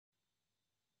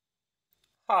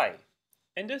Hi,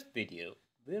 in this video,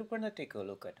 we're going to take a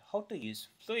look at how to use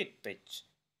fluid pitch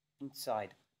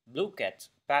inside BlueCat's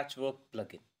PatchWork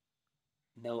plugin.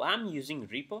 Now I'm using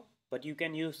Reaper, but you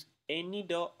can use any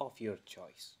DAW of your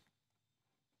choice.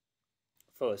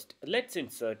 First, let's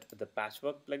insert the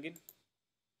PatchWork plugin.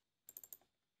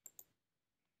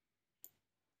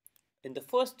 In the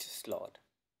first slot,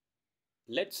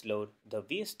 let's load the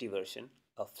VST version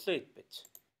of fluid pitch.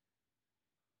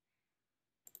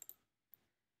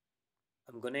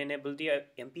 I'm going to enable the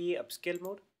MPE upscale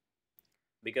mode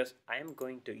because I am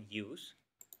going to use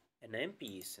an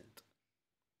MPE synth.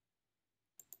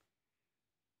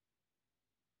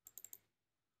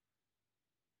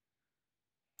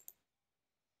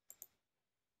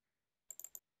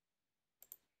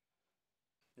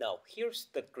 Now here's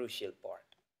the crucial part.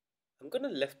 I'm going to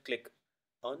left click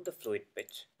on the fluid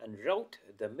pitch and route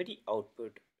the MIDI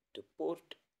output to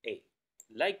port A.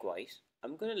 Likewise,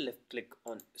 I'm going to left click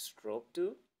on strobe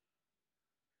 2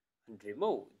 and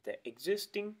remove the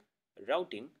existing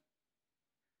routing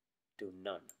to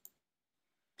none.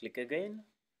 Click again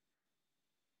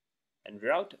and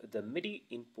route the MIDI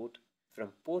input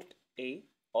from port A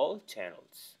all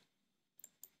channels.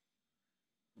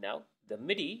 Now the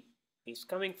MIDI is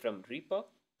coming from Reaper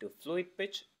to fluid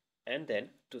pitch and then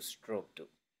to strobe 2.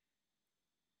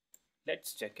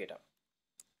 Let's check it out.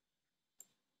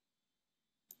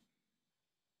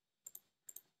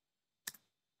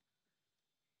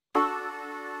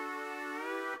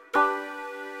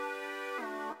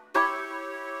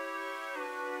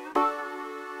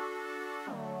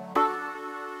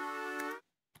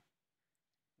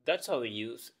 That's how we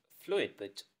use fluid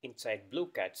pitch inside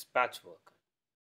BlueCat's PatchWork.